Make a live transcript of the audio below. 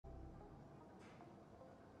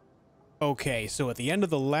Okay, so at the end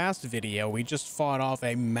of the last video, we just fought off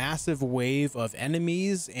a massive wave of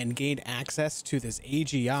enemies and gained access to this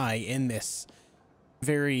AGI in this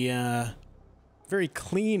very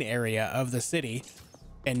clean area of the city.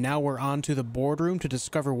 And now we're on to the boardroom to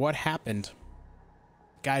discover what happened.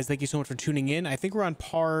 Guys, thank you so much for tuning in. I think we're on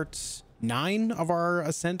part 9 of our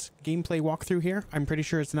Ascent gameplay walkthrough here. I'm pretty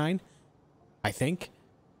sure it's 9. I think.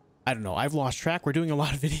 I don't know. I've lost track. We're doing a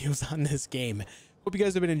lot of videos on this game. Hope you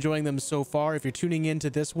guys have been enjoying them so far. If you're tuning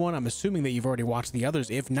into this one, I'm assuming that you've already watched the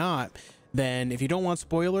others. If not, then if you don't want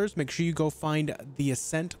spoilers, make sure you go find the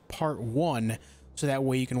Ascent Part 1 so that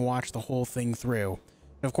way you can watch the whole thing through.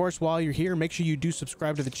 And of course, while you're here, make sure you do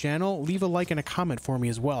subscribe to the channel. Leave a like and a comment for me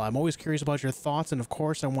as well. I'm always curious about your thoughts, and of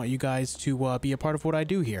course, I want you guys to be a part of what I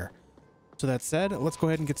do here. So that said, let's go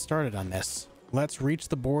ahead and get started on this. Let's reach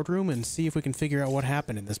the boardroom and see if we can figure out what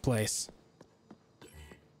happened in this place.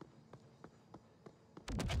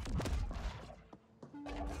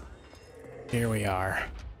 Here we are.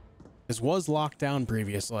 This was locked down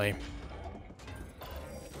previously.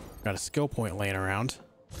 Got a skill point laying around.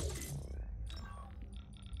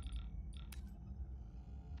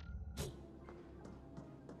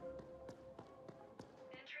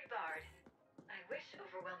 Entry barred. I wish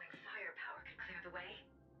overwhelming firepower could clear the way,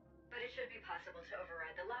 but it should be possible to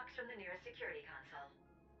override the locks from the nearest security console.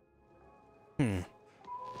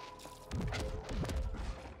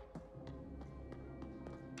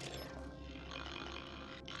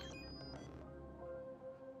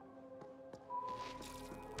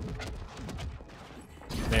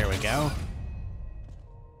 There we go.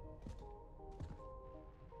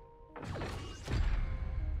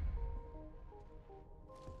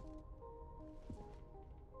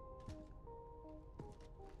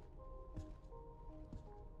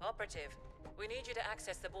 Operative, we need you to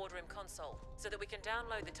access the boardroom console so that we can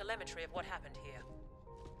download the telemetry of what happened here.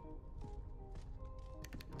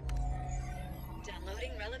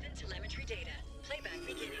 Downloading relevant telemetry data. Playback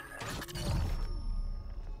beginning.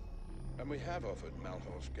 And we have offered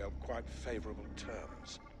Malhor's Gelb quite favorable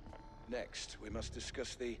terms. Next, we must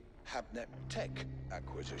discuss the Habnet Tech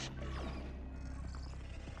acquisition.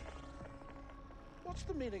 What's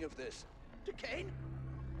the meaning of this? Decane?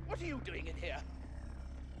 What are you doing in here?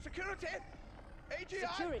 Security?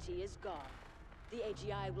 AGI? Security is gone. The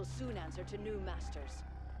AGI will soon answer to new masters.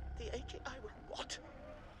 The AGI will what?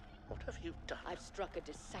 What have you done? I've struck a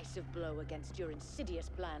decisive blow against your insidious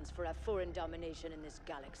plans for a foreign domination in this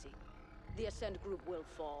galaxy. The Ascent Group will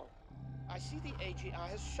fall. I see the AGI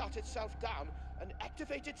has shut itself down and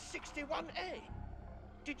activated 61A.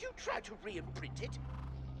 Did you try to re-imprint it?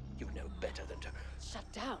 You know better than to... Shut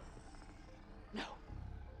down? No.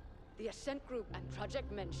 The Ascent Group and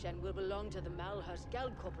Project Menshen will belong to the Malhorst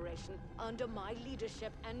Corporation under my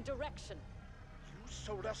leadership and direction. You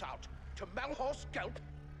sold us out to Malhorst Gelb?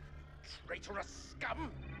 Traitorous scum!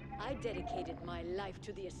 I dedicated my life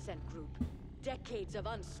to the Ascent Group. Decades of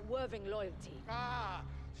unswerving loyalty. Ah,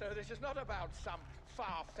 so this is not about some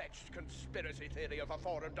far-fetched conspiracy theory of a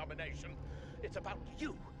foreign domination. It's about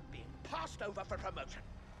you being passed over for promotion.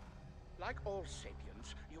 Like all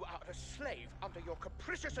sapiens, you are a slave under your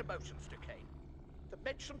capricious emotions, Decane. The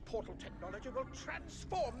mentioned portal technology will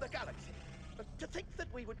transform the galaxy. But to think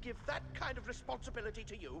that we would give that kind of responsibility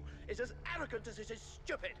to you is as arrogant as it is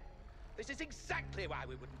stupid. This is exactly why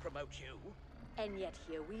we wouldn't promote you. And yet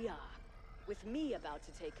here we are. With me about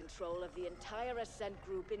to take control of the entire Ascent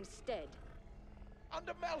Group instead.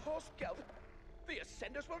 Under Malhorst Gelb, the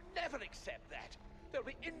Ascenders will never accept that. There'll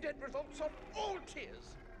be indent revolts on all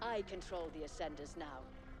tiers. I control the Ascenders now.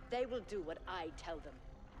 They will do what I tell them.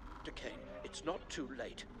 Decane, it's not too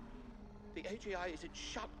late. The AGI is in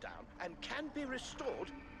shutdown and can be restored.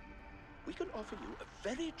 We can offer you a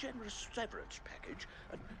very generous severance package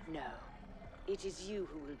and... No. It is you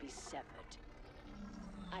who will be severed.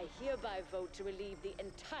 I hereby vote to relieve the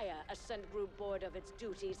entire Ascent Group board of its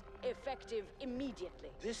duties, effective immediately.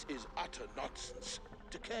 This is utter nonsense.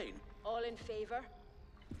 Decane. All in favor?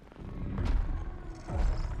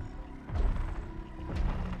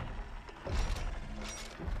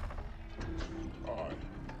 Aye.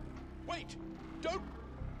 Wait! Don't...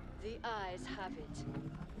 The eyes have it.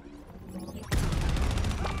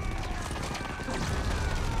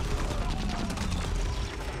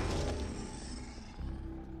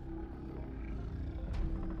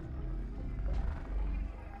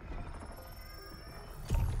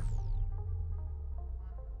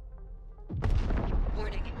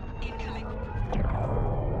 Warning. Incoming.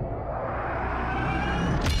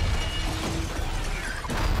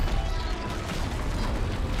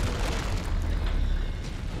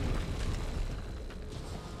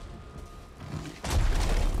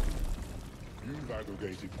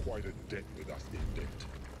 aggregated quite a debt with us indent.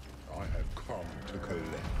 I have come to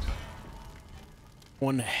collect.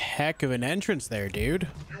 One heck of an entrance there, dude.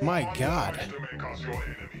 My God. To make us your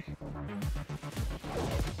enemy.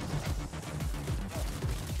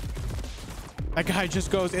 That guy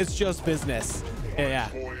just goes, it's just business. Yeah.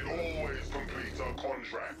 For it always completes a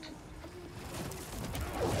contract.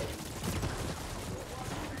 You've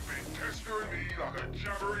been pestering me like a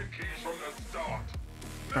jabbering keys from the start.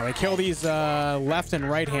 All right, kill these left and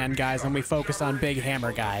right hand guys, and we focus on big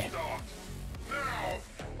hammer guy.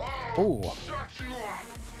 Ooh.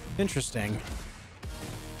 Interesting.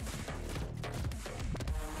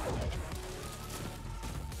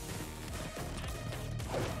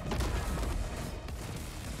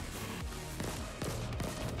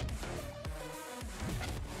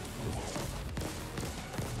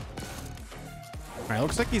 All right,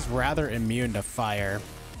 looks like he's rather immune to fire.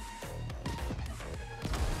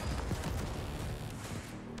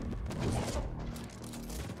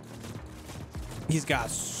 He's got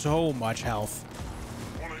so much health.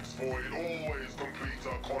 Onyx Void always completes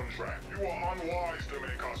a contract. You are unwise to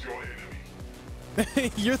make us your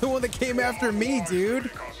enemy. You're the one that came after me, dude.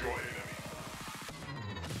 Make us your enemy.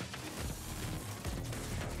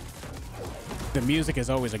 The music is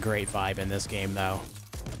always a great vibe in this game, though.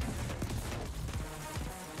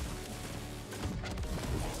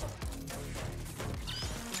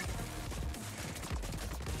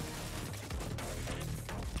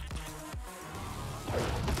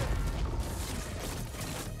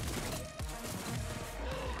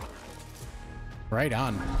 Right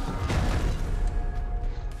on.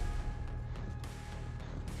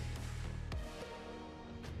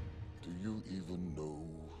 Do you even know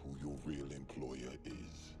who your real employer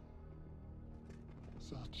is?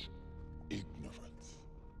 Such ignorance.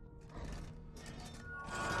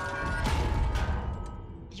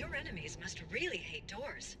 Your enemies must really hate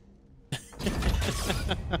doors.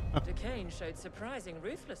 Decane showed surprising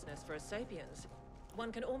ruthlessness for a sapiens.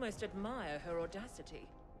 One can almost admire her audacity.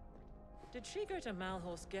 Did she go to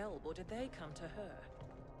Malhorse Gelb, or did they come to her?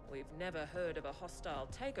 We've never heard of a hostile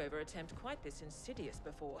takeover attempt quite this insidious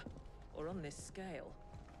before, or on this scale.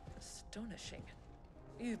 Astonishing.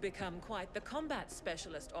 You've become quite the combat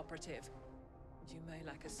specialist, operative. You may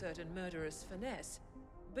lack a certain murderous finesse,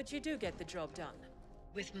 but you do get the job done.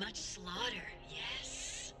 With much slaughter,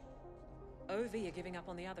 yes. OV are giving up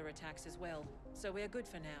on the other attacks as well, so we're good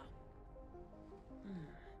for now.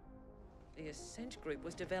 The Ascent Group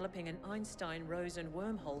was developing an Einstein-Rosen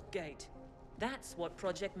wormhole gate. That's what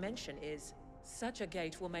Project Mention is. Such a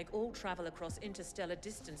gate will make all travel across interstellar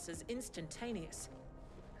distances instantaneous.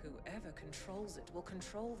 Whoever controls it will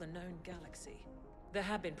control the known galaxy. There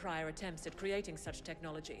have been prior attempts at creating such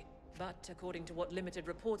technology, but according to what limited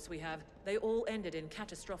reports we have, they all ended in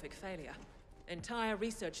catastrophic failure. Entire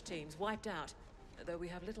research teams wiped out, though we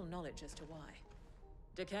have little knowledge as to why.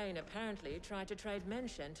 Decane apparently tried to trade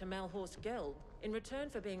Mention to Malhorse Gelb in return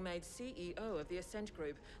for being made CEO of the Ascent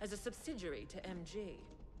Group as a subsidiary to MG.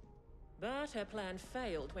 But her plan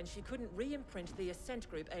failed when she couldn't re-imprint the Ascent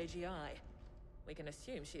Group AGI. We can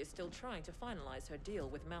assume she is still trying to finalize her deal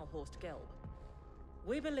with Malhorse Gelb.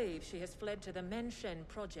 We believe she has fled to the Mention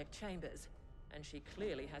project chambers, and she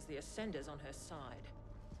clearly has the Ascenders on her side.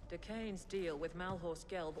 Decane's deal with Malhorse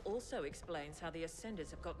Gelb also explains how the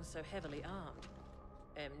Ascenders have gotten so heavily armed.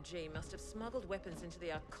 MG must have smuggled weapons into the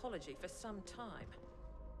arcology for some time.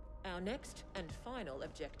 Our next and final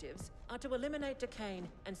objectives are to eliminate Decane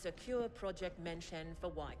and secure Project Mention for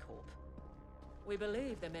Y-Corp. We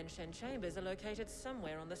believe the Mention chambers are located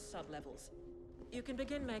somewhere on the sublevels. You can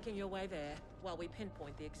begin making your way there while we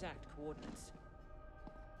pinpoint the exact coordinates.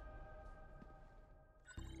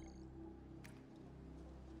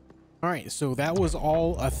 All right, so that was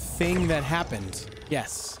all a thing that happened.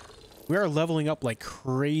 Yes. We are leveling up like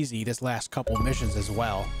crazy this last couple missions as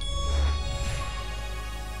well.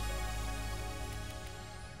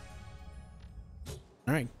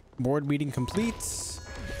 All right, board meeting complete.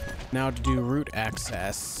 Now to do route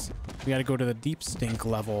access, we got to go to the deep stink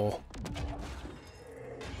level.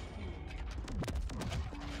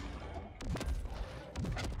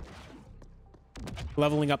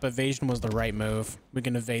 Leveling up evasion was the right move. We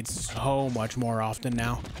can evade so much more often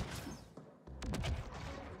now.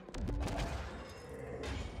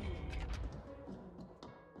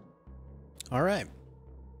 All right.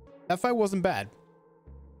 That fight wasn't bad.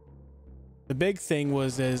 The big thing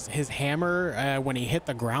was his hammer, when he hit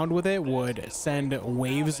the ground with it, would send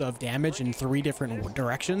waves of damage in 3 different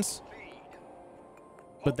directions.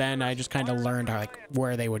 But then I just kind of learned how, like,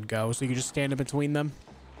 where they would go, so you could just stand in between them.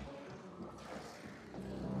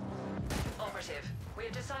 Affirmative. We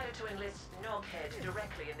have decided to enlist Noghead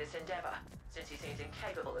directly in this endeavor, since he seems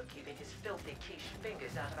incapable of keeping his filthy quiche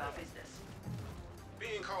fingers out of our business.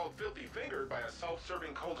 Being called filthy fingered by a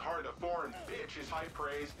self-serving, cold-hearted foreign bitch is high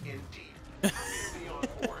praise indeed. Be on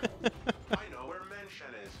board. I know where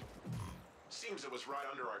Menshen is. Seems it was right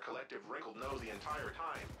under our collective wrinkled nose the entire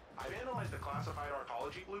time. I've analyzed the classified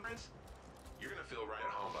arcology blueprints. You're gonna feel right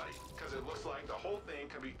at home, buddy, because it looks like the whole thing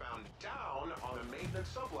can be found down on the maintenance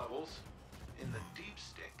sublevels in the deep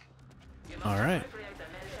stick. You must All right. appropriate the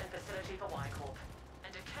Menshen facility for Y-Corp,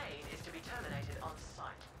 and Decane is to be terminated on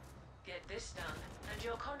site. Get this done, and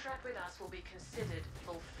your contract with us will be considered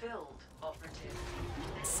fulfilled, operative.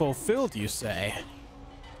 Fulfilled, you say?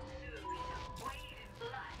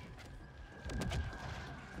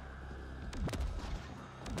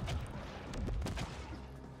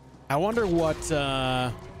 I wonder what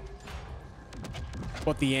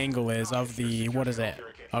the angle is of the, what is it?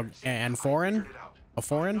 And foreign? A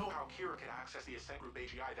foreign? I know how Kira can access the Ascent Group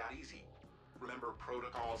AGI that easy. Remember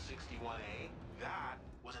Protocol 61A? That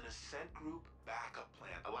was an Ascent Group backup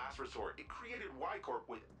plan, a last resort. It created Y-Corp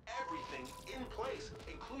with everything in place,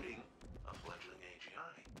 including a fledgling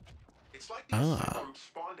AGI. It's like the Ascent Group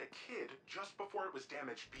spawned a kid just before it was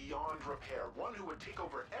damaged beyond repair. One who would take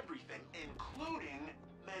over everything, including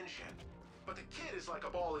Menshen. But the kid is like a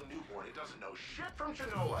ball in newborn. It doesn't know shit from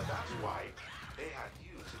Chinola. That's why they had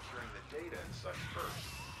you securing the data and such first.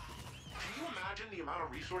 Do you imagine the amount of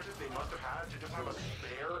resources they must have had to just have a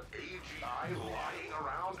spare AGI lying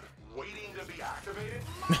around waiting to be activated?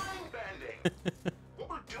 Mind-bending! What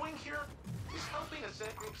we're doing here is helping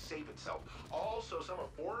Ascent Group save itself. Also, some of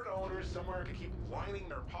foreign owners somewhere could keep lining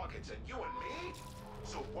their pockets, and you and me?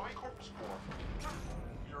 So Y-Corp was born.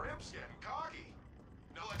 Your imp's getting cocky.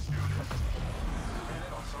 Now let's do this.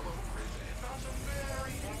 Granted, on some level, it found some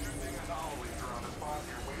very interesting anomalies around the spot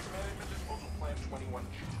here. Waste Management Disposal Plan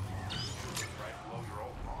 21G. Right below your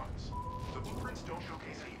old ponds. The blueprints don't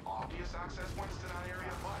showcase any obvious access points to that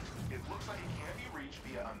area, but it looks like it can be reached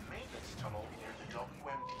via a maintenance tunnel near the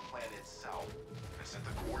WMD plant itself. I sent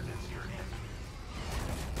the coordinates here in.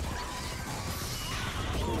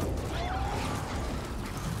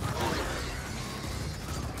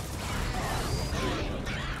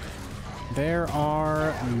 There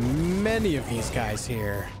are many of these guys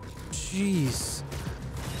here. Jeez.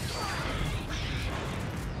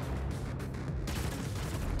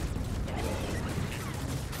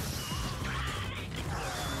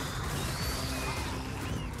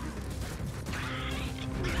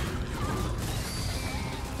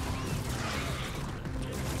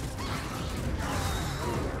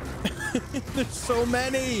 There's so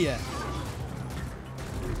many.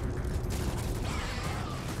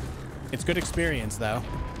 It's good experience, though.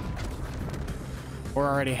 We're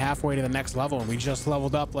already halfway to the next level, and we just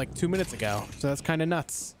leveled up like 2 minutes ago, so that's kind of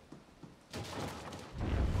nuts.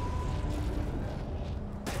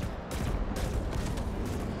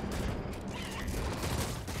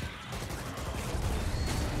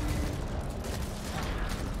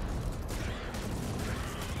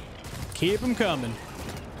 Keep them coming.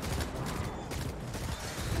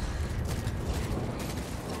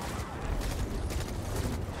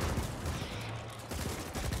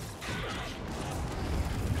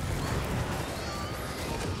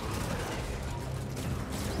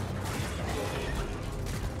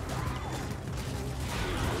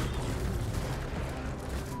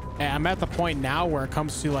 I'm at the point now where it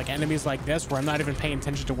comes to like enemies like this where I'm not even paying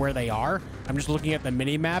attention to where they are. I'm just looking at the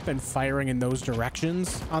mini map and firing in those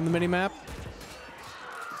directions on the mini map,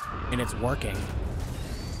 and it's working.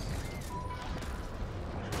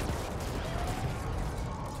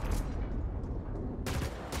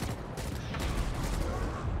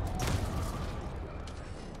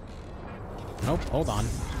 Nope, hold on.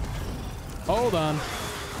 Hold on.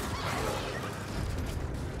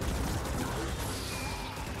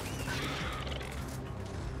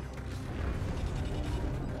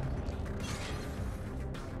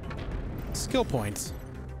 Skill points.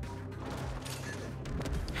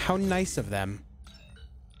 How nice of them.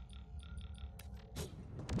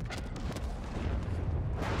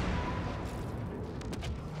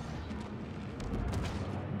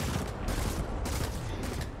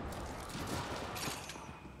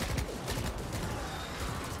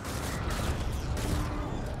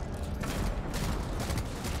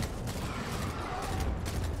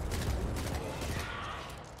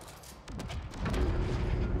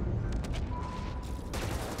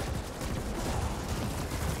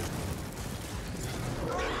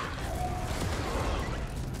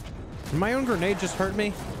 Did my own grenade just hurt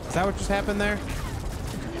me? Is that what just happened there?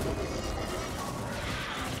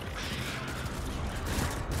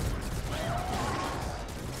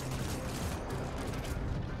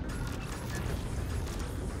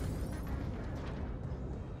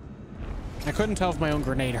 I couldn't tell if my own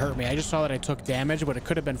grenade hurt me. I just saw that I took damage, but it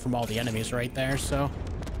could have been from all the enemies right there, so.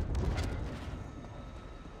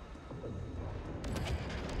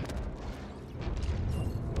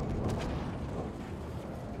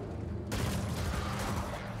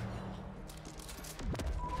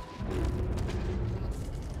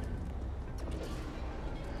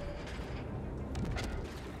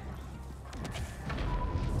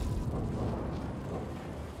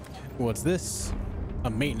 What's this? A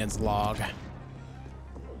maintenance log.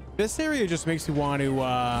 This area just makes me want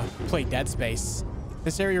to play Dead Space.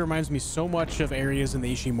 This area reminds me so much of areas in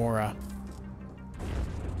the Ishimura.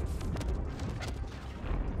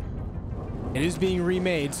 It is being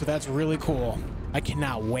remade, so that's really cool. I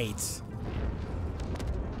cannot wait.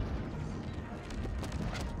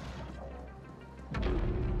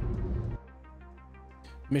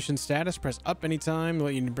 Mission status, press up anytime to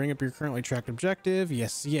let you bring up your currently tracked objective.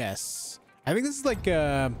 Yes, yes. I think this is like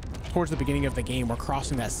towards the beginning of the game. We're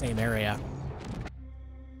crossing that same area.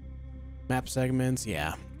 Map segments,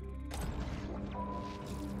 yeah.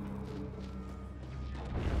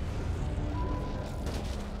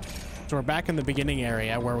 So we're back in the beginning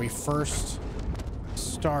area where we first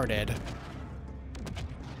started.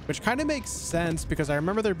 Which kind of makes sense because I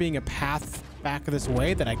remember there being a path back this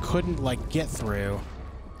way that I couldn't like get through.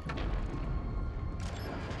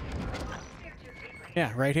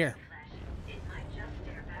 Yeah, right here.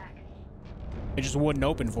 It just wouldn't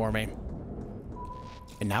open for me.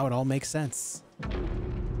 And now it all makes sense.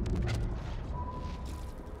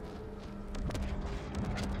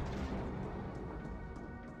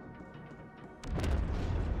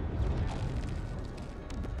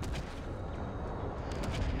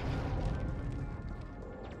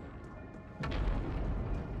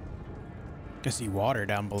 I see water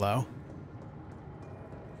down below.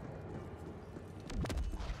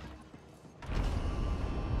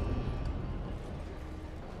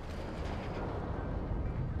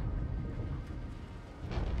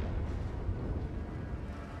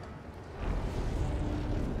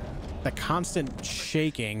 The constant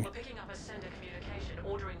shaking. We're picking up a sender communication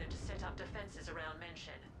ordering them to set up defenses around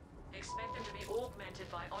Mention. Expect them to be augmented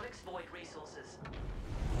by Onyx Void resources.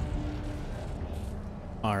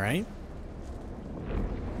 All right.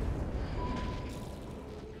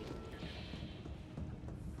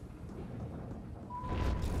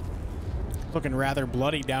 Looking rather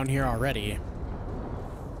bloody down here already.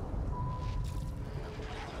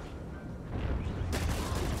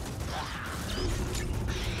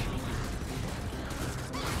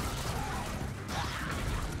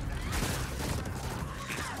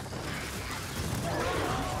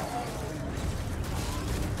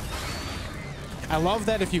 I love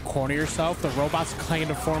that if you corner yourself, the robots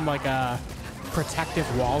kind of form like a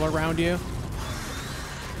protective wall around you.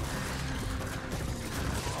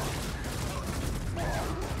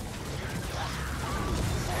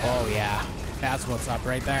 Oh yeah, that's what's up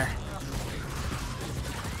right there.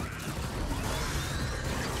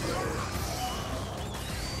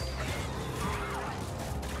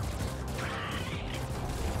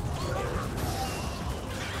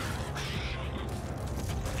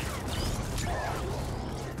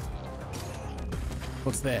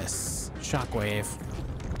 What's this? Shockwave.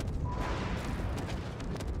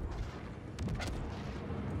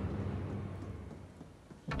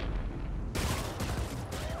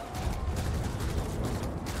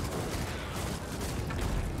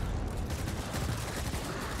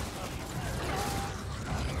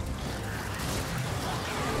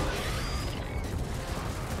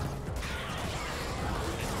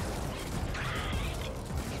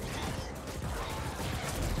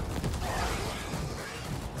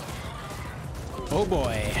 Oh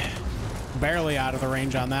boy, barely out of the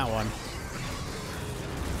range on that one.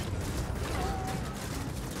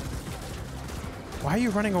 Why are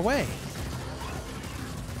you running away?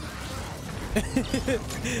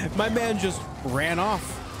 My man just ran off.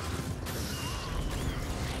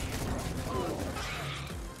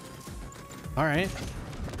 All right.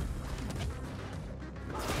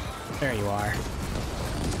 There you are.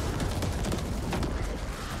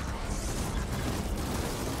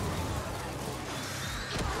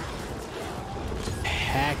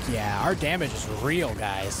 Heck yeah, our damage is real,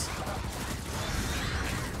 guys.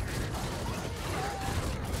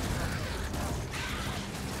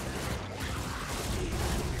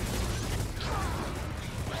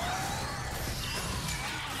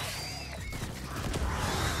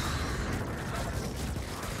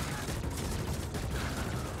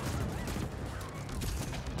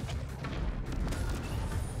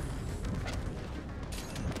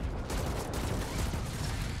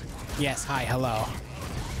 Yes, hi, hello.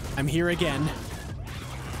 I'm here again.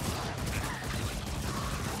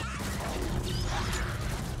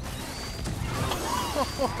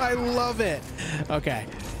 I love it. Okay.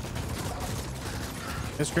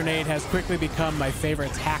 This grenade has quickly become my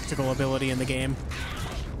favorite tactical ability in the game.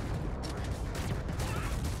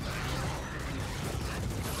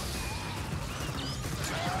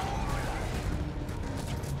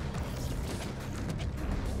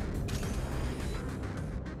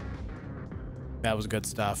 That was good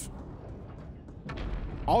stuff.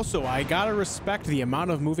 Also, I gotta respect the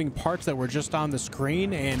amount of moving parts that were just on the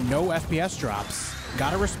screen and no FPS drops.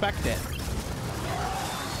 Gotta respect it.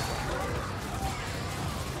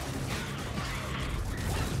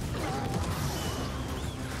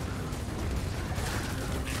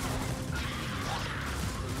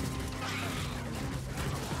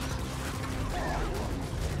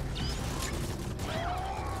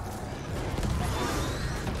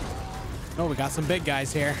 Oh, we got some big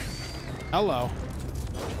guys here. Hello.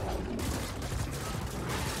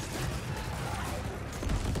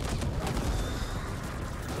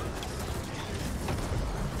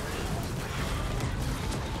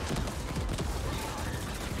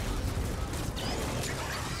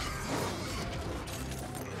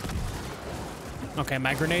 Okay,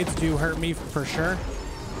 my grenades do hurt me for sure.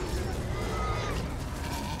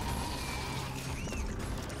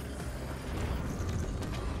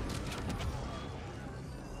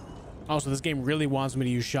 Also, this game really wants me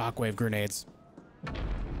to use shockwave grenades.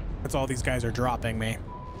 That's all these guys are dropping me.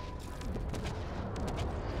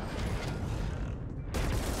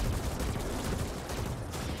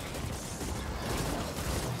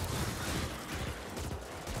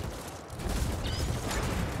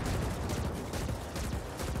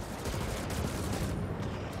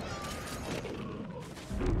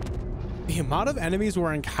 The amount of enemies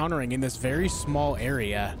we're encountering in this very small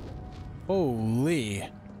area. Holy.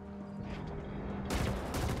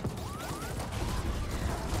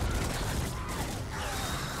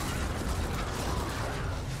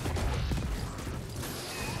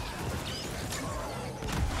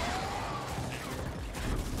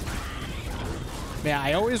 Yeah,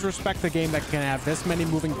 I always respect the game that can have this many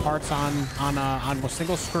moving parts on a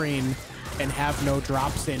single screen and have no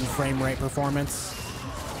drops in frame rate performance.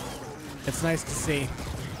 It's nice to see.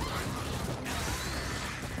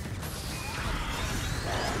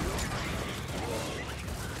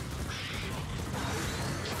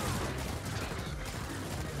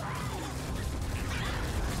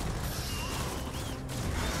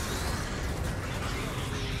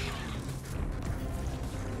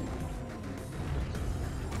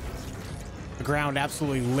 The ground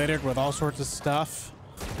absolutely littered with all sorts of stuff.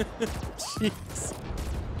 Jeez.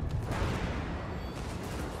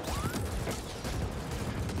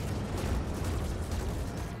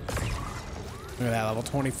 Look at that, level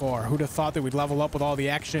 24. Who'd have thought that we'd level up with all the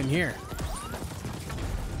action here?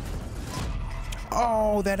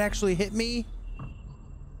 Oh, that actually hit me.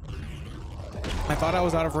 I thought I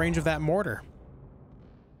was out of range of that mortar.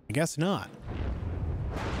 I guess not.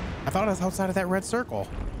 I thought I was outside of that red circle.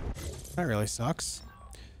 That really sucks.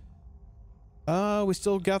 We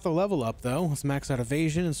still got the level up though. Let's max out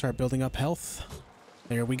evasion and start building up health.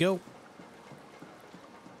 There we go.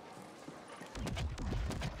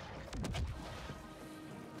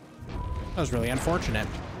 That was really unfortunate.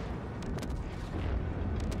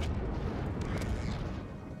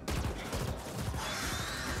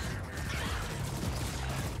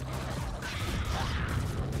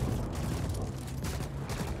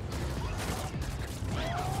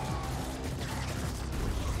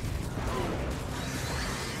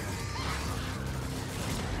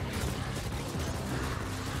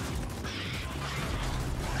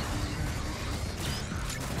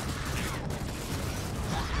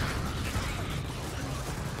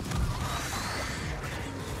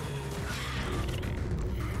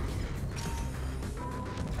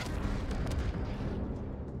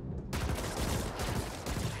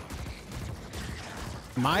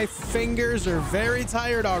 My fingers are very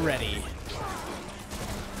tired already.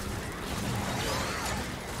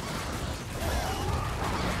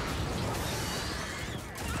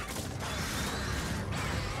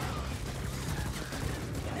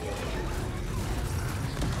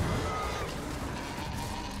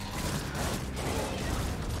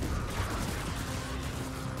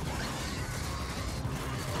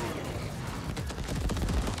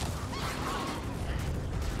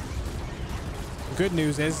 Good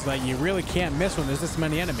news is that you really can't miss when there's this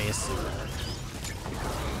many enemies.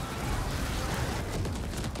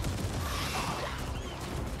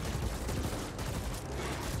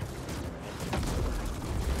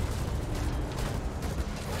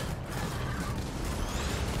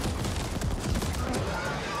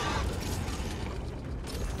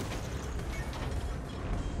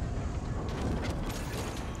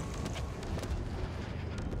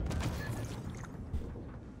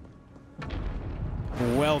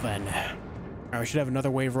 Well then. All right, we should have another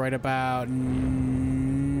wave right about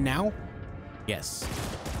now. Yes.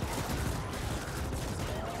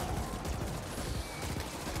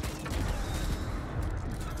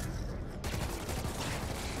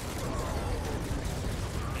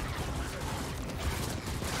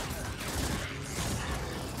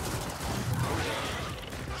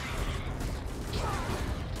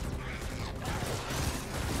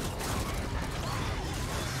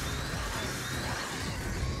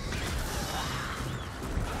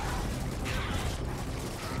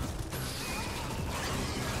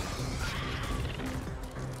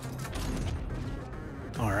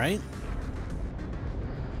 All right.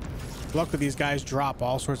 Luckily, these guys drop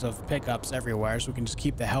all sorts of pickups everywhere, so we can just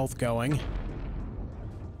keep the health going.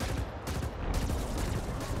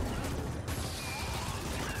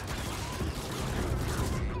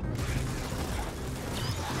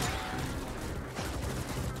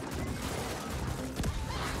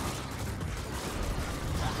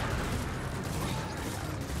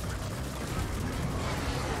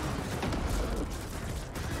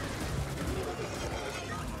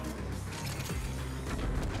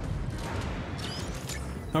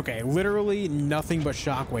 Okay, literally nothing but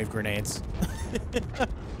shockwave grenades.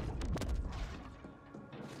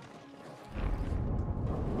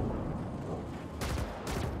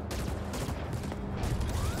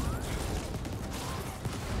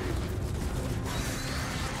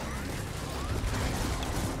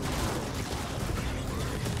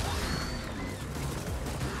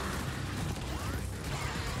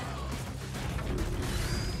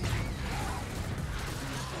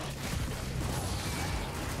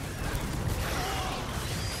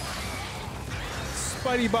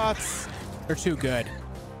 Spidey bots, they're too good.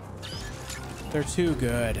 They're too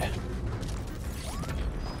good.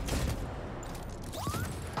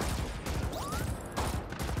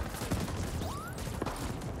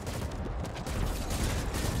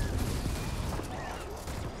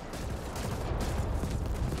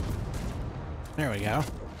 There we go.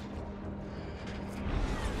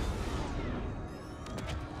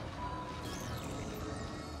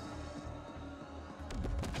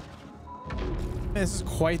 This is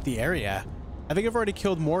quite the area. I think I've already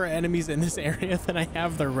killed more enemies in this area than I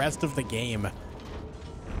have the rest of the game.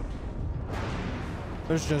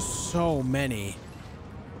 There's just so many.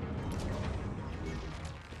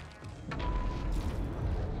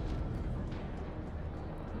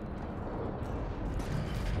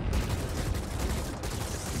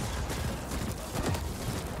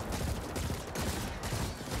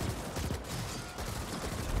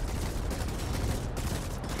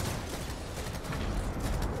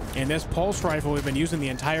 And this pulse rifle we've been using the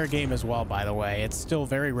entire game as well, by the way. It's still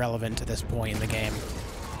very relevant to this point in the game.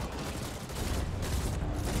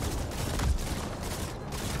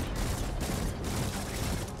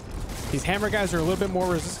 These hammer guys are a little bit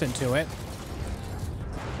more resistant to it.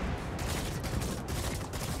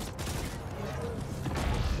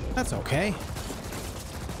 That's okay.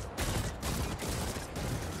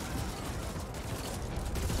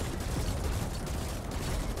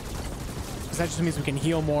 That just means we can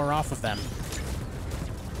heal more off of them.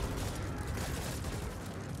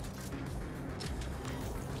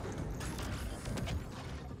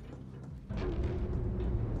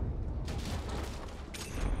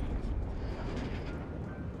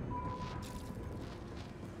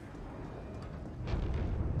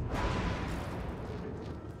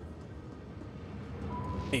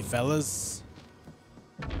 Hey, fellas.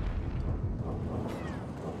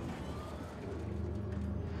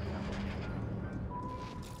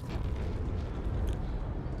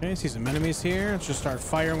 Okay, see some enemies here. Let's just start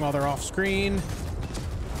firing while they're off screen.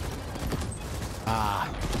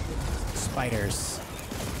 Ah, spiders.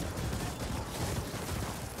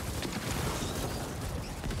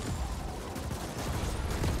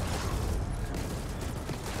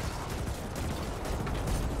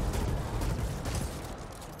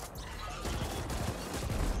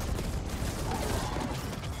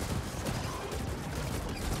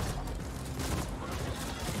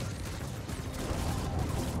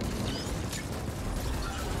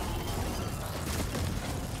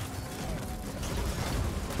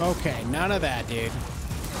 Okay, none of that, dude.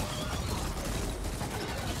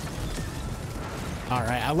 All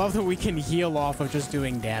right, I love that we can heal off of just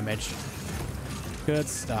doing damage. Good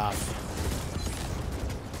stuff.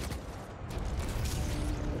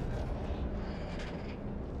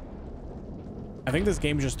 I think this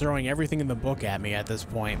game is just throwing everything in the book at me at this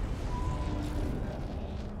point.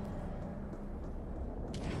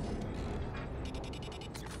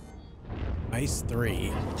 Ice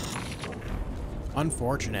 3.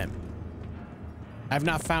 Unfortunate. I've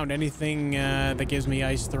not found anything that gives me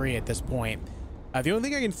Ice 3 at this point. The only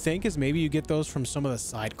thing I can think is maybe you get those from some of the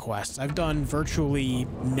side quests. I've done virtually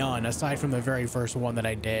none aside from the very first one that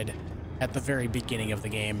I did at the very beginning of the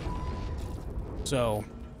game. So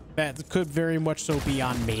that could very much so be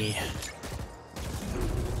on me.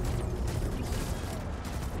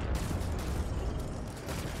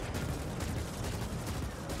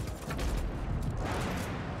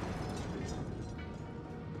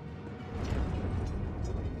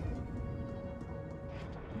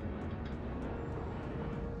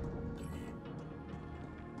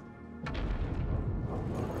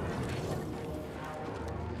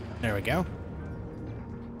 There we go.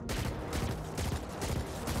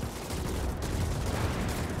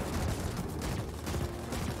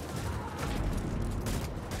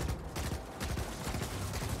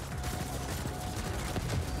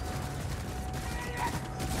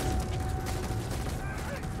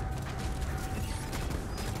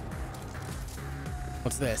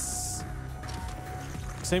 What's this?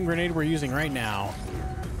 Same grenade we're using right now.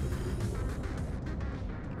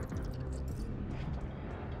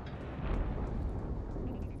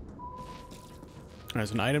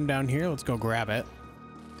 There's an item down here. Let's go grab it.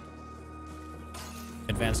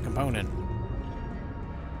 Advanced component.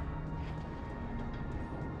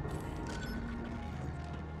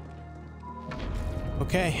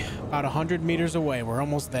 Okay, about 100 meters away. We're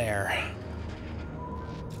almost there.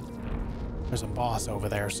 There's a boss over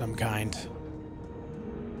there of some kind. All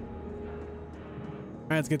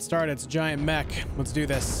right, let's get started. It's a giant mech. Let's do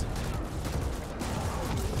this.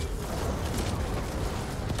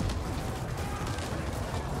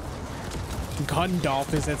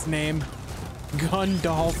 Gundalf is its name.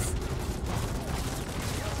 Gundalf.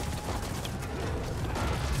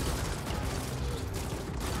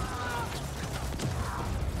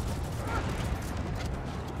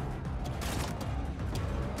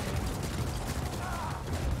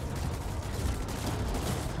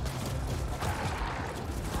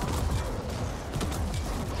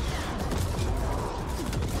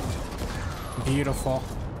 Beautiful.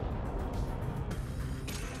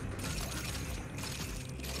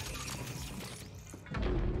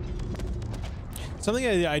 Something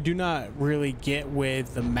I do not really get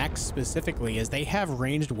with the mechs specifically is they have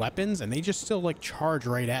ranged weapons and they just still like charge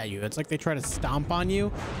right at you. It's like they try to stomp on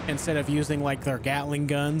you instead of using like their Gatling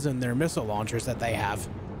guns and their missile launchers that they have.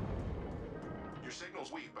 Your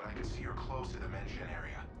signal's weak, but I can see you're close to the mention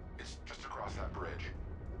area. It's just across that bridge.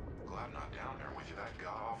 Glad I'm not down there with you. That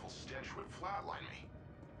god-awful stench would flatline me.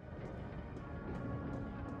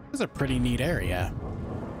 This is a pretty neat area.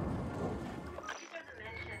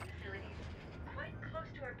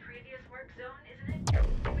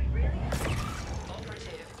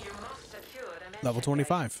 Level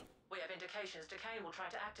 25. We have indications Decane will try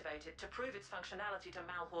to activate it to prove its functionality to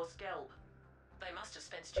Malhor's Gelb. They must have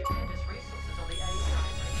spent stupendous resources on the AGI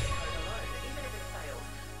code alone. Even if it failed,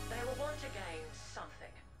 they will want to gain something.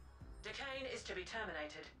 Decane is to be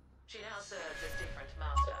terminated. She now serves as different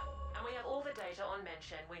master, and we have all the data on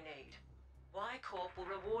Mention we need. Y-Corp will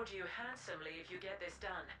reward you handsomely if you get this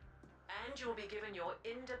done, and you'll be given your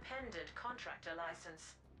independent contractor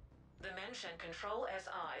license. The Mention Control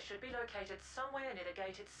SI should be located somewhere near the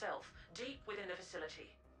gate itself, deep within the facility.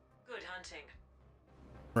 Good hunting.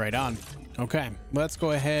 Right on. Okay, let's go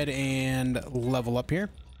ahead and level up here.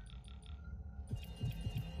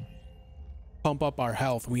 Pump up our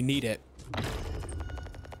health. We need it.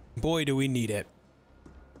 Boy, do we need it.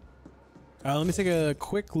 Let me take a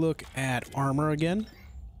quick look at armor again,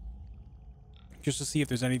 just to see if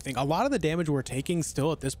there's anything. A lot of the damage we're taking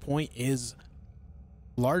still at this point is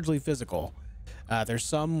largely physical. There's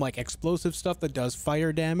some like explosive stuff that does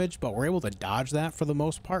fire damage, but we're able to dodge that for the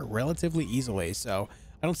most part relatively easily. So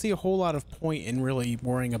I don't see a whole lot of point in really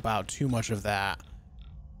worrying about too much of that.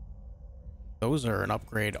 Those are an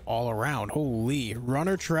upgrade all around. Holy,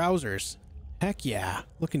 runner trousers. Heck yeah,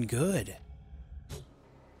 looking good.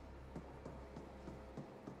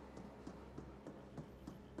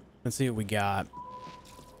 Let's see what we got.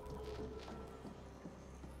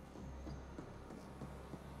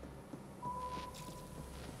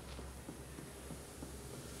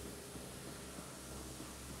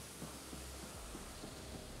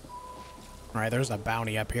 All right, there's a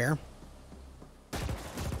bounty up here.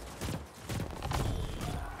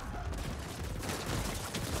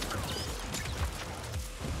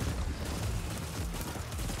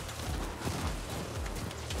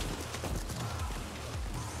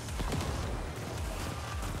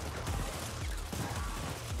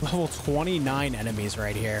 Level 29 enemies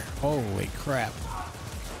right here. Holy crap.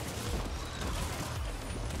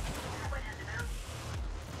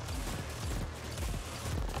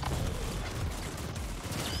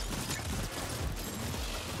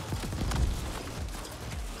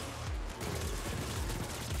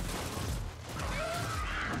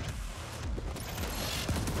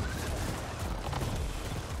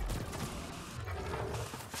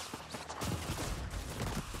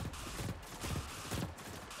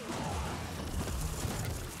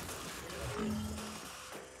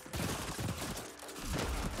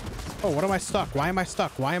 Oh, what am I stuck? Why am I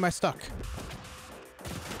stuck? Why am I stuck?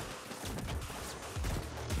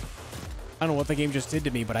 I don't know what the game just did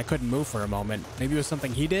to me, but I couldn't move for a moment. Maybe it was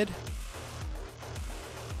something he did?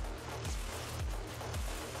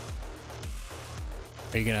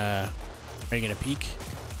 Are you gonna peek?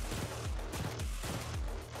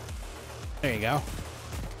 There you go.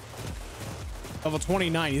 Level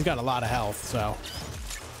 29, he's got a lot of health, so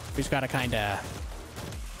we just gotta kinda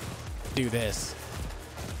do this.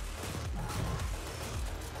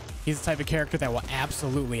 He's the type of character that will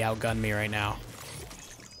absolutely outgun me right now.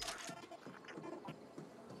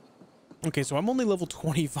 Okay, so I'm only level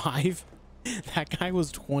 25. That guy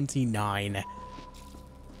was 29.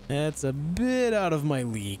 That's a bit out of my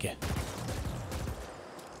league.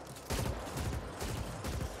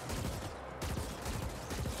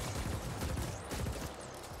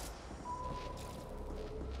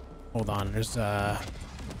 Hold on, there's a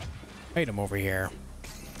item over here.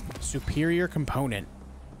 Superior component.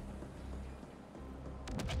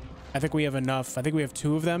 I think we have enough. I think we have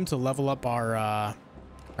 2 of them to level up our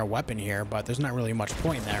weapon here, but there's not really much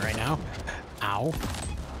point in that right now. Ow.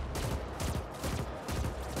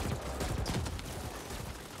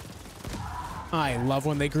 I love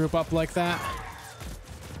when they group up like that.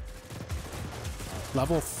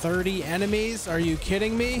 Level 30 enemies? Are you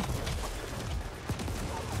kidding me?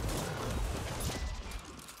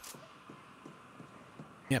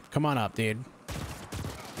 Yep, come on up, dude.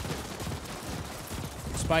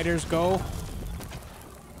 Spiders, go.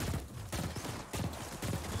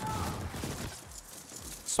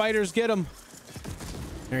 Spiders, get them.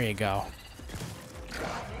 There you go.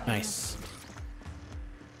 Nice.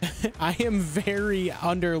 I am very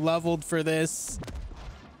under-leveled for this.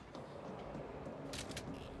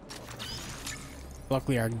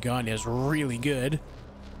 Luckily, our gun is really good.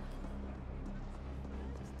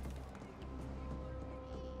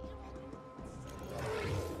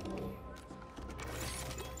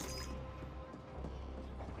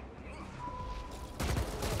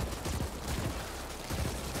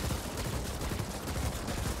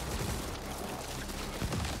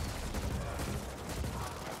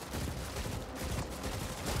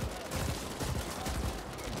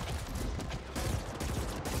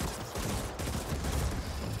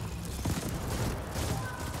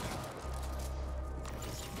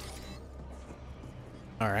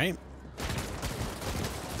 All right.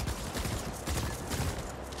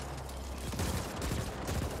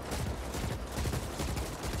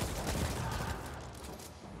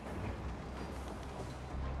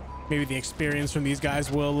 Maybe the experience from these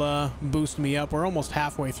guys will boost me up. We're almost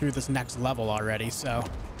halfway through this next level already, so.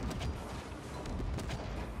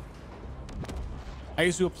 I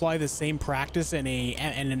used to apply the same practice in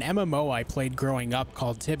an MMO I played growing up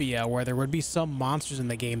called Tibia, where there would be some monsters in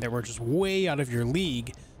the game that were just way out of your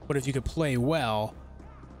league, but if you could play well,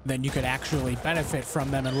 then you could actually benefit from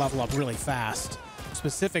them and level up really fast.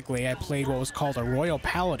 Specifically, I played what was called a Royal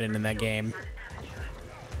Paladin in that game.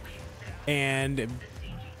 And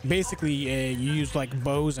basically, you use like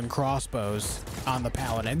bows and crossbows on the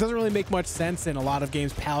Paladin. It doesn't really make much sense in a lot of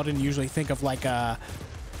games. Paladin usually think of like an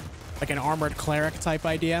armored cleric type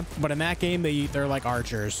idea, but in that game they're like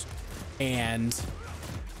archers, and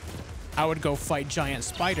I would go fight giant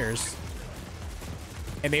spiders,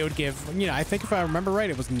 and they would give, you know, I think if I remember right,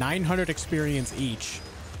 it was 900 experience each.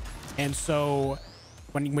 And so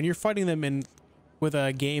when you're fighting them with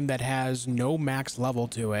a game that has no max level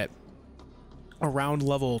to it, around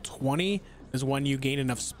level 20 is when you gain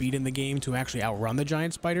enough speed in the game to actually outrun the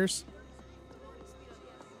giant spiders.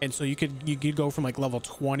 And so you could go from like level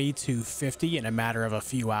 20 to 50 in a matter of a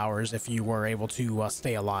few hours if you were able to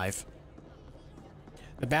stay alive.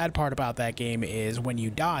 The bad part about that game is when you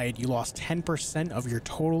died, you lost 10% of your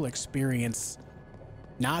total experience.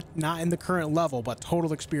 Not in the current level, but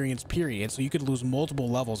total experience period. So you could lose multiple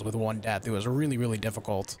levels with one death. It was really, really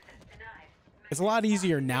difficult. It's a lot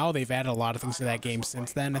easier now. They've added a lot of things to that game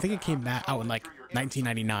since then. I think it came out in like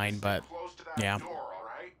 1999, but yeah.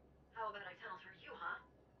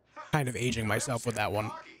 Kind of aging myself with that one.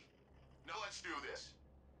 Now let's do this.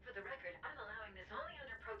 For the record, I'm allowing this only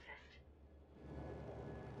under protest.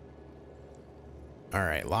 All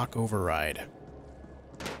right, lock override.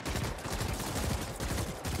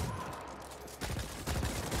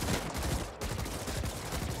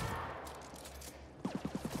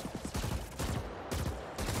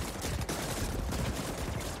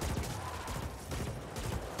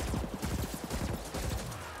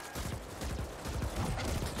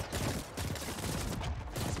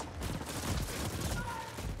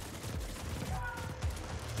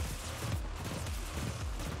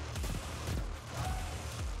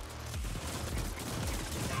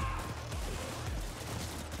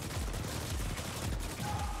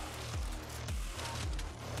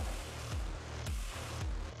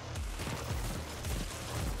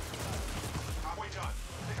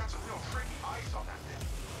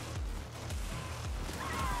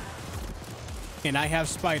 And I have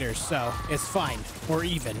spiders, so it's fine. We're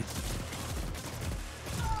even.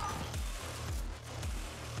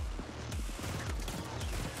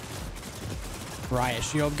 Riot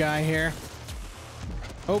shield guy here.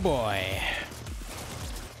 Oh boy.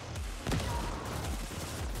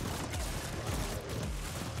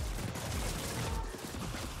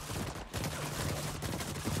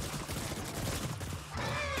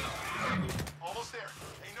 Almost there.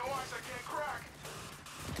 Ain't no ice I can't crack.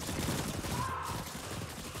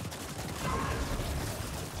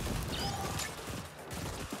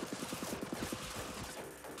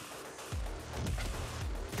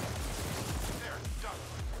 There, done.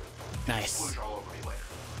 Nice. Footage all over me later.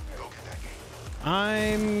 Go get that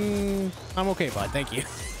game. I'm okay, bud. Thank you.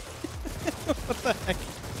 What the heck?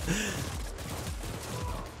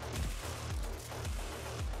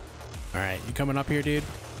 All right, you coming up here, dude?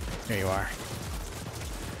 There you are.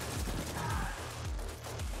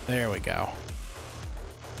 There we go.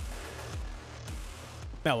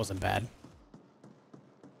 That wasn't bad.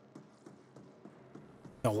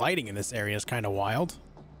 The lighting in this area is kind of wild.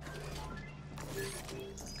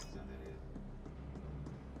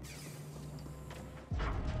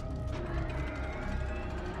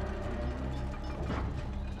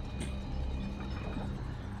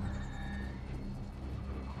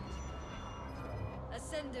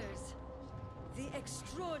 Ascenders, the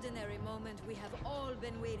extraordinary moment we have all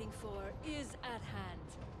been waiting for is at hand.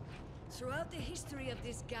 Throughout the history of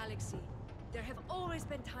this galaxy, there have always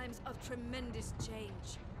been times of tremendous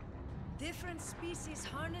change. Different species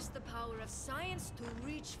harness the power of science to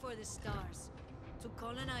reach for the stars, to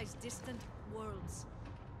colonize distant worlds.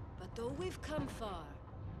 But though we've come far,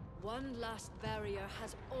 one last barrier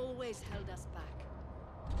has always held us back.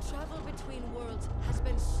 Travel between worlds has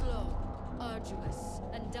been slow, arduous,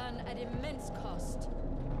 and done at immense cost.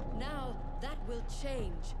 Now, that will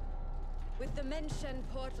change. With the Mention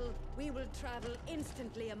portal, we will travel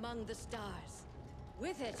instantly among the stars.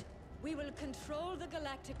 With it, we will control the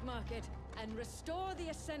galactic market and restore the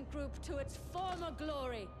Ascent Group to its former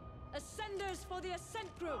glory. Ascenders for the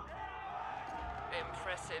Ascent Group!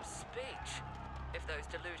 Impressive speech. If those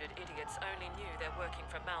deluded idiots only knew they're working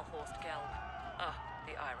for Malhorst Gelb. Ah,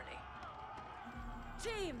 the irony.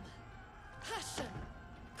 Team! Passion!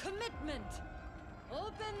 Commitment!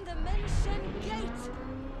 Open the Mention gate!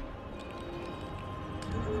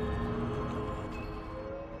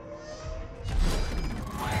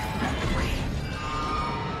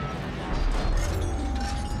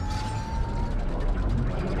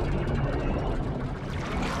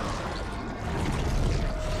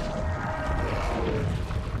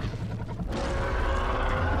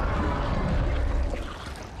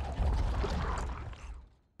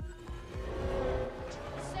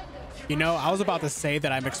 You know, I was about to say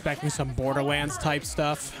that I'm expecting some Borderlands type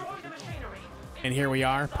stuff. And here we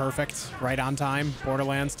are, perfect, right on time,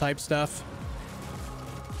 Borderlands type stuff.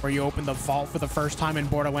 Where you open the vault for the first time in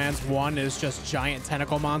Borderlands 1 is just giant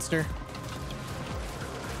tentacle monster.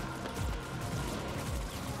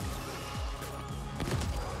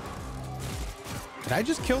 Did I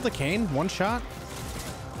just kill the Kane? One shot?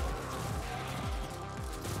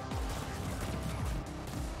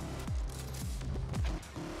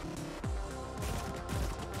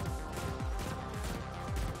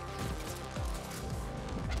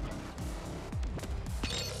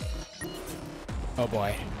 Oh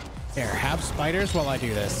boy. Here, have spiders while I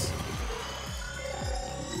do this.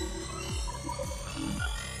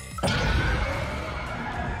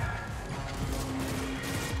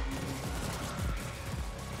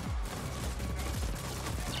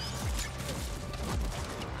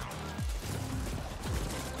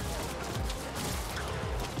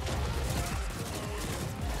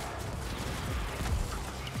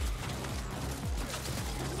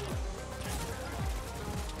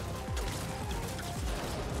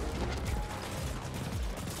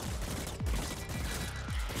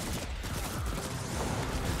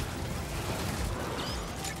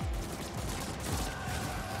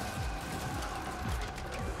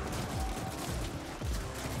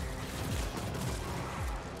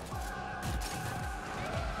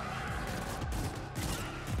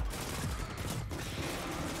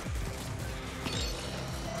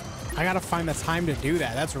 I gotta find the time to do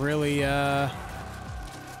that. That's really a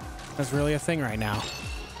thing right now.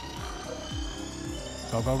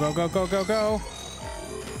 Go, go, go, go, go, go, go.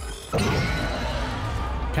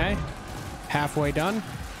 Okay. Halfway done.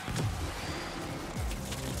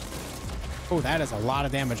 Oh, that is a lot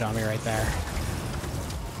of damage on me right there.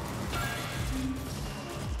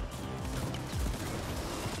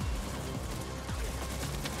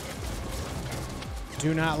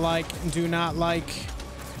 Do not like.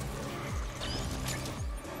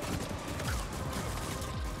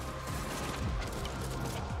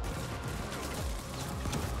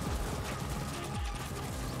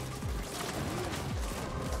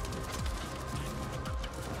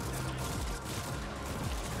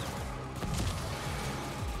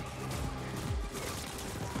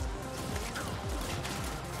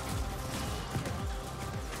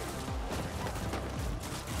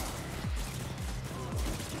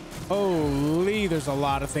 there's a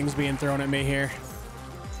lot of things being thrown at me here.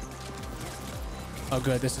 Oh,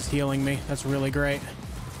 good. This is healing me. That's really great.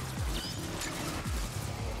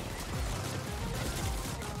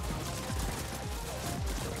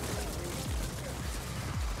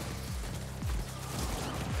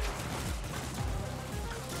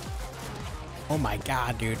 Oh my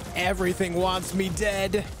god, dude. Everything wants me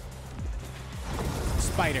dead.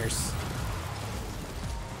 Spiders.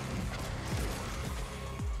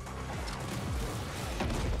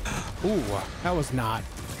 Ooh, that was not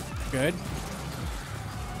good.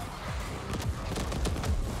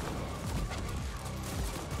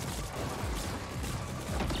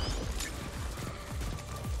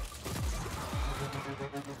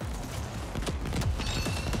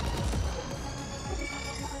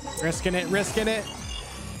 Risking it, risking it.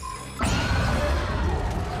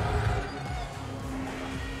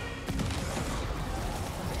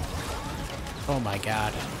 Oh my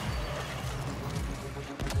god.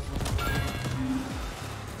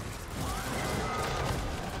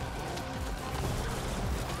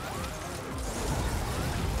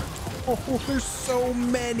 Oh, there's so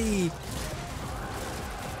many.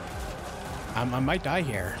 I might die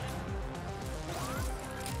here.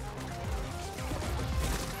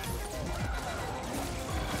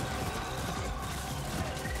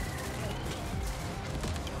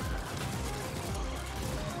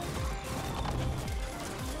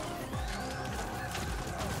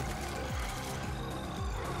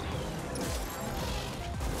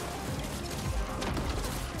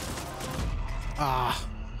 Ah,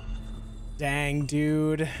 dang,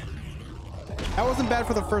 dude. That wasn't bad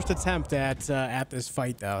for the first attempt at this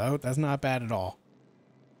fight, though. That's not bad at all.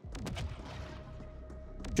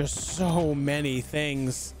 Just so many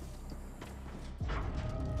things. All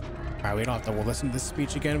right, we don't have to listen to this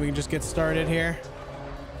speech again. We can just get started here.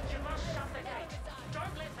 You must shut the gate.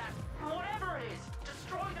 Don't let that. Whatever it is,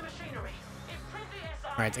 destroy the machinery. Imprint the SI.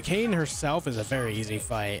 All right, Decayne herself is a very easy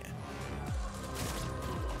fight.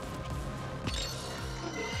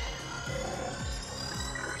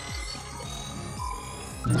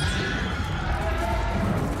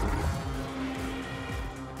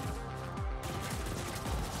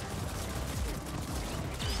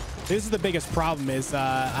 This is the biggest problem is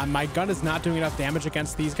my gun is not doing enough damage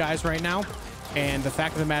against these guys right now. And the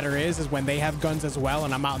fact of the matter is when they have guns as well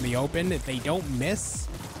and I'm out in the open, they don't miss.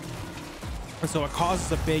 And so it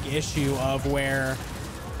causes a big issue of where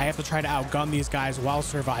I have to try to outgun these guys while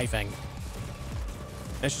surviving.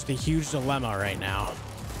 That's just a huge dilemma right now.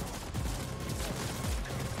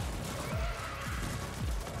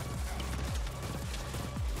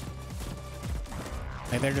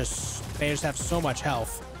 Like they just have so much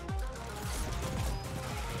health.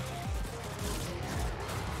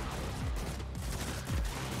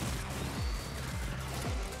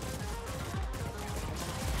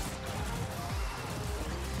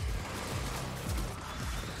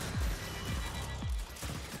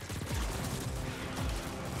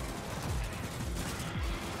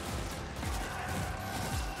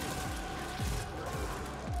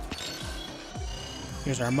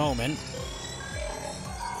 Here's our moment.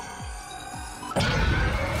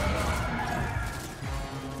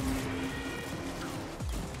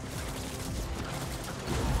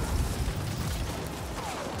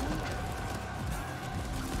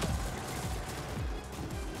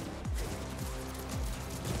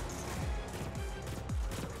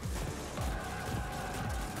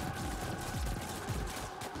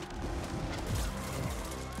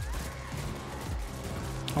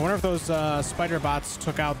 I wonder if those spider bots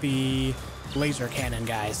took out the laser cannon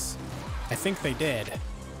guys. I think they did.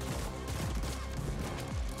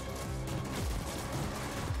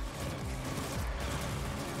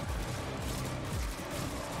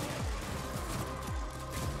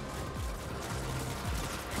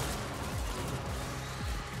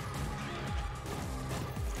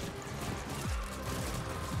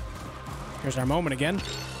 Here's our moment again.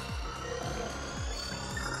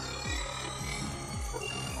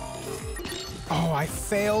 Oh, I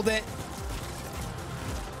failed it.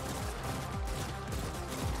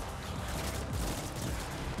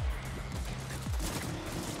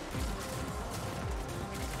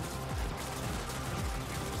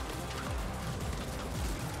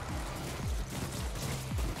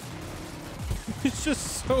 It's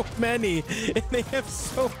just so many, and they have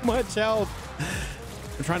so much health.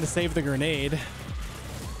 I'm trying to save the grenade.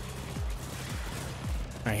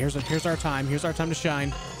 All right, here's our time. Here's our time to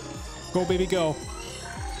shine. Go, baby, go.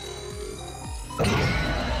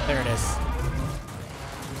 There it is.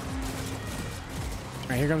 All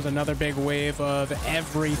right, here comes another big wave of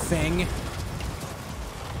everything.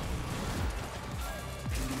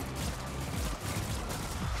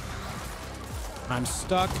 I'm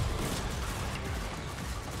stuck.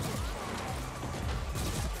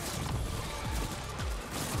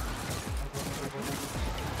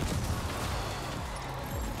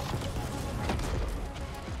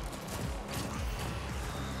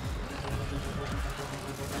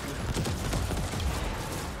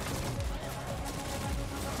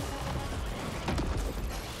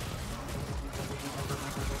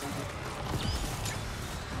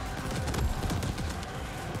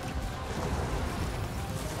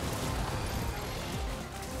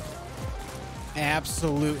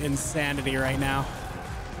 Absolute insanity right now.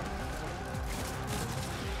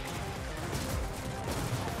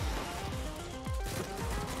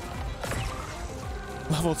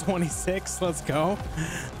 Level 26, let's go. All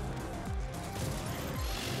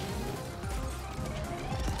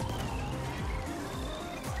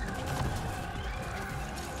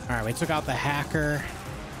right, we took out the hacker.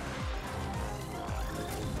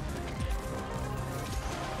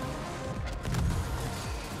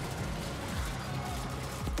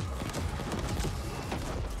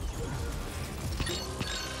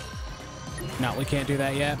 No, we can't do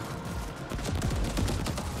that yet.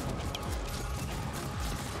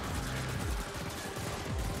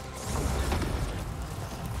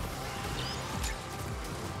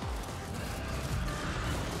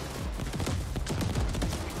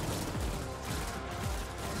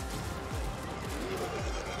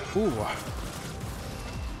 Ooh.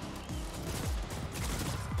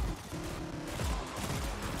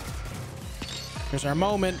 Here's our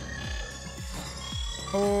moment.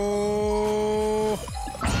 Oh.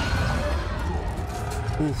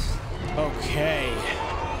 Oof. Okay.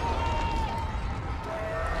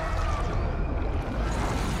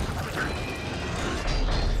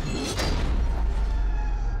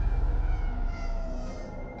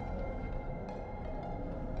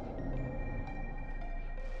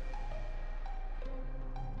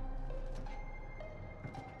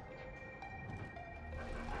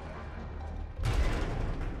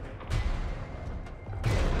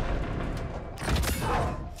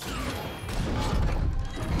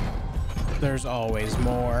 There's always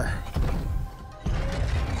more.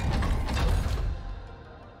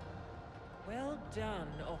 Well done,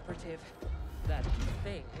 operative. That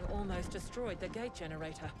thing almost destroyed the gate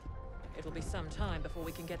generator. It'll be some time before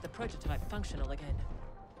we can get the prototype functional again.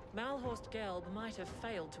 Malhorst Gelb might have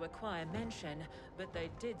failed to acquire Mention, but they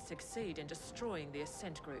did succeed in destroying the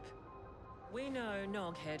Ascent Group. We know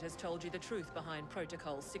Noghead has told you the truth behind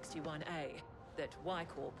Protocol 61A. That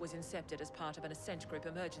Y-Corp was incepted as part of an Ascent Group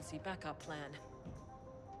emergency backup plan.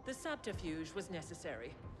 The subterfuge was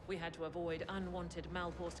necessary. We had to avoid unwanted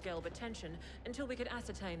Malhorst Gelb attention until we could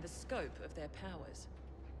ascertain the scope of their powers.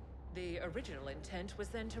 The original intent was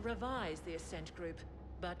then to revise the Ascent Group,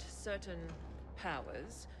 but certain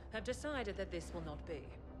powers have decided that this will not be.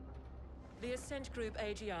 The Ascent Group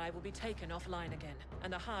AGI will be taken offline again,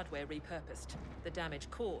 and the hardware repurposed. The damage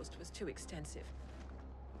caused was too extensive.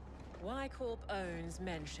 Y-Corp owns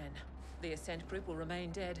Mention. The Ascent Group will remain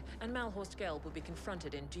dead, and Malhorst Gelb will be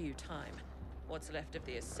confronted in due time. What's left of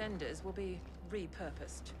the Ascenders will be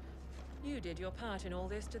repurposed. You did your part in all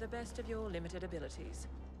this to the best of your limited abilities.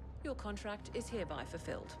 Your contract is hereby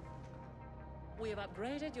fulfilled. We have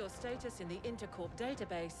upgraded your status in the Intercorp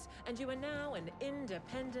database, and you are now an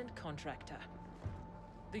independent contractor.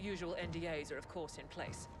 The usual NDAs are of course in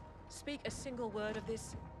place. Speak a single word of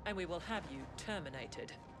this, and we will have you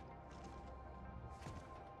terminated.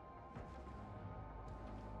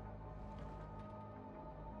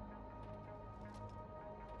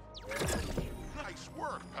 Nice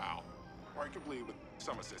work, pal. Arguably with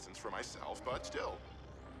some assistance from myself, but still,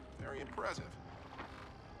 very impressive.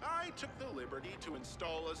 I took the liberty to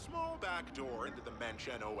install a small back door into the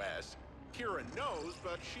Mention OS. Kira knows,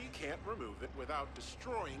 but she can't remove it without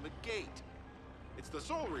destroying the gate. It's the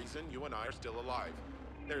sole reason you and I are still alive.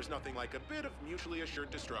 There's nothing like a bit of mutually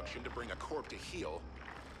assured destruction to bring a corp to heel.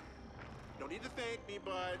 No need to thank me,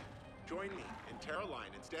 bud. Join me in Terra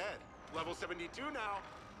Line instead. Level 72 now.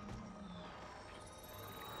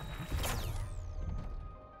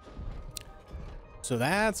 So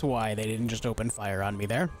that's why they didn't just open fire on me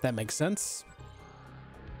there. That makes sense.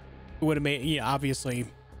 It would have made, yeah, obviously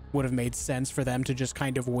would have made sense for them to just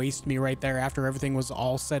kind of waste me right there after everything was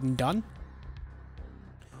all said and done.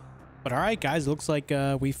 But all right, guys, looks like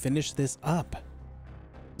we finished this up.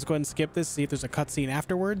 Let's go ahead and skip this, see if there's a cutscene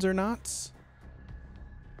afterwards or not.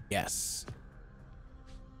 Yes.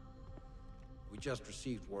 We just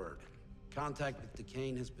received word. Contact with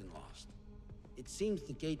Decane has been lost. It seems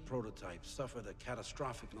the gate prototype suffered a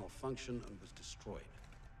catastrophic malfunction and was destroyed.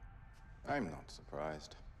 I'm not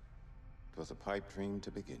surprised. It was a pipe dream to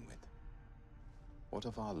begin with. What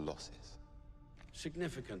of our losses?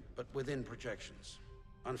 Significant, but within projections.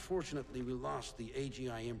 Unfortunately, we lost the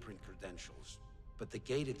AGI imprint credentials, but the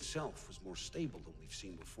gate itself was more stable than we've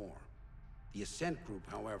seen before. The Ascent Group,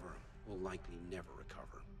 however, will likely never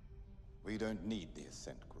recover. We don't need the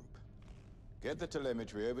Ascent Group. Get the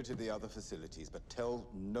telemetry over to the other facilities, but tell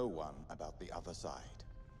no one about the other side.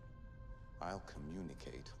 I'll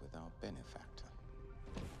communicate with our benefactor.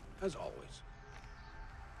 As always.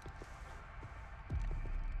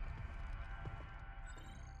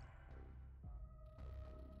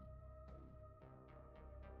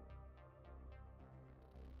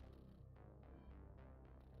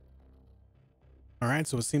 All right,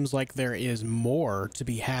 so it seems like there is more to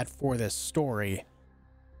be had for this story.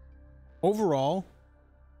 Overall,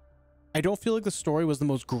 I don't feel like the story was the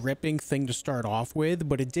most gripping thing to start off with,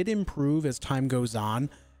 but it did improve as time goes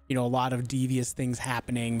on. You know, a lot of devious things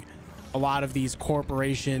happening, a lot of these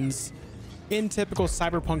corporations in typical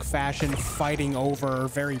cyberpunk fashion fighting over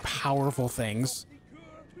very powerful things.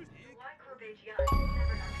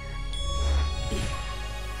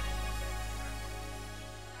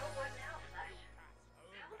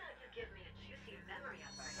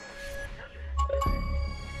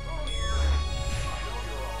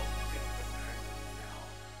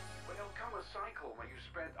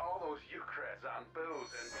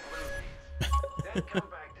 Then come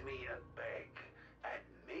back to me and beg, and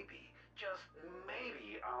maybe, just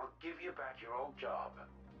maybe, I'll give you back your old job.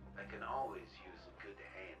 I can always use a good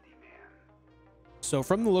handyman. So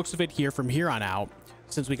from the looks of it here, from here on out,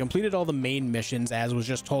 since we completed all the main missions, as was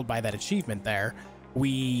just told by that achievement there,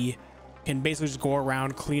 we can basically just go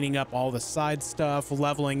around cleaning up all the side stuff,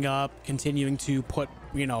 leveling up, continuing to put,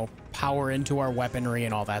 you know, power into our weaponry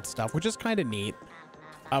and all that stuff, which is kind of neat.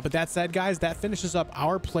 But that said, guys, that finishes up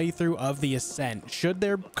our playthrough of the Ascent. Should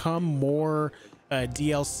there come more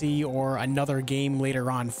DLC or another game later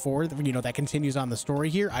on for, you know, that continues on the story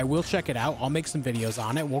here, I will check it out. I'll make some videos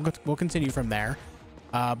on it. We'll continue from there.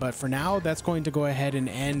 But for now, that's going to go ahead and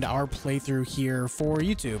end our playthrough here for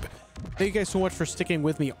YouTube. Thank you guys so much for sticking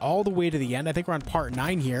with me all the way to the end. I think we're on part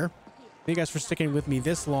 9 here. Thank you guys for sticking with me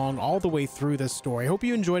this long all the way through this story. Hope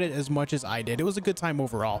you enjoyed it as much as I did. It was a good time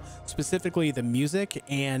overall. Specifically the music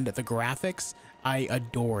and the graphics I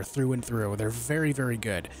adore through and through. They're very, very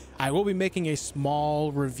good. I will be making a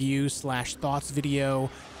small review / thoughts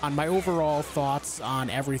video on my overall thoughts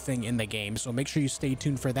on everything in the game. So make sure you stay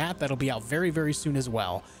tuned for that. That'll be out very, very soon as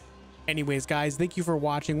well. Anyways, guys, thank you for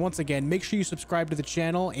watching. Once again, make sure you subscribe to the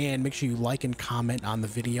channel and make sure you like and comment on the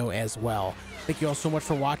video as well. Thank you all so much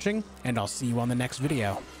for watching, and I'll see you on the next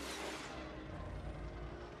video.